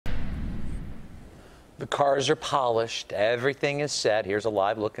The cars are polished. Everything is set. Here's a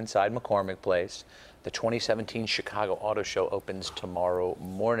live look inside McCormick Place. The 2017 Chicago Auto Show opens tomorrow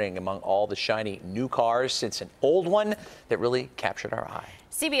morning. Among all the shiny new cars, since an old one that really captured our eye.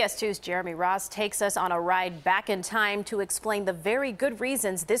 CBS 2's Jeremy Ross takes us on a ride back in time to explain the very good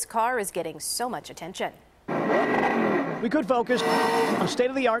reasons this car is getting so much attention. We could focus on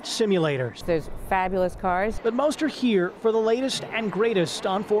state-of-the-art simulators. There's fabulous cars, but most are here for the latest and greatest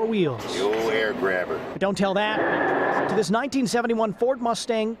on four wheels. The old air grabber. But don't tell that to this 1971 Ford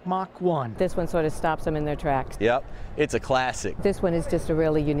Mustang Mach 1. This one sort of stops them in their tracks. Yep, it's a classic. This one is just a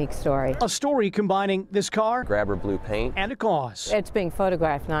really unique story. A story combining this car, Grabber blue paint, and a cause. It's being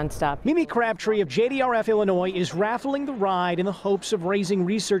photographed nonstop. Mimi Crabtree of JDRF Illinois is raffling the ride in the hopes of raising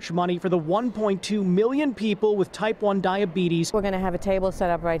research money for the 1.2 million people with type 1 diabetes. We're going to have a table set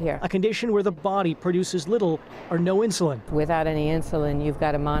up right here. A condition where the body produces little or no insulin. Without any insulin, you've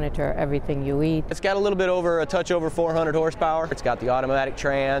got to monitor everything you eat. It's got a touch over 400 horsepower. It's got the automatic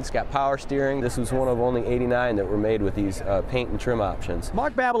trans, it's got power steering. This was one of only 89 that were made with these paint and trim options.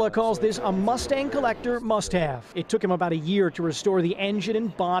 Mark Babila calls this a Mustang collector must-have. It took him about a year to restore the engine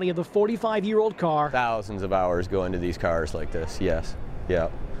and body of the 45-year-old car. Thousands of hours go into these cars like this, yes.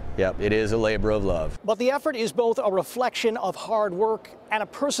 Yep, it is a labor of love. But the effort is both a reflection of hard work and a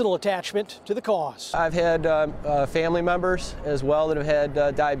personal attachment to the cause. I've had family members as well that have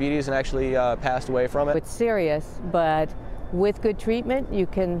had diabetes and actually passed away from it. It's serious, but with good treatment, you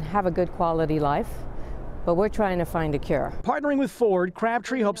can have a good quality life. But we're trying to find a cure. Partnering with Ford,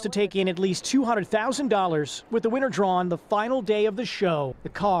 Crabtree hopes to take in at least $200,000 with the winner drawn the final day of the show. The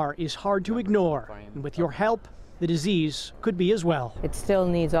car is hard to ignore, and with your help, the disease could be as well. It still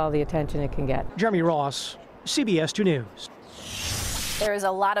needs all the attention it can get. Jeremy Ross, CBS 2 News. There is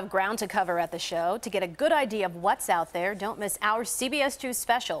a lot of ground to cover at the show. To get a good idea of what's out there, don't miss our CBS 2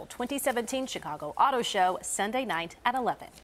 special 2017 Chicago Auto Show Sunday night at 11.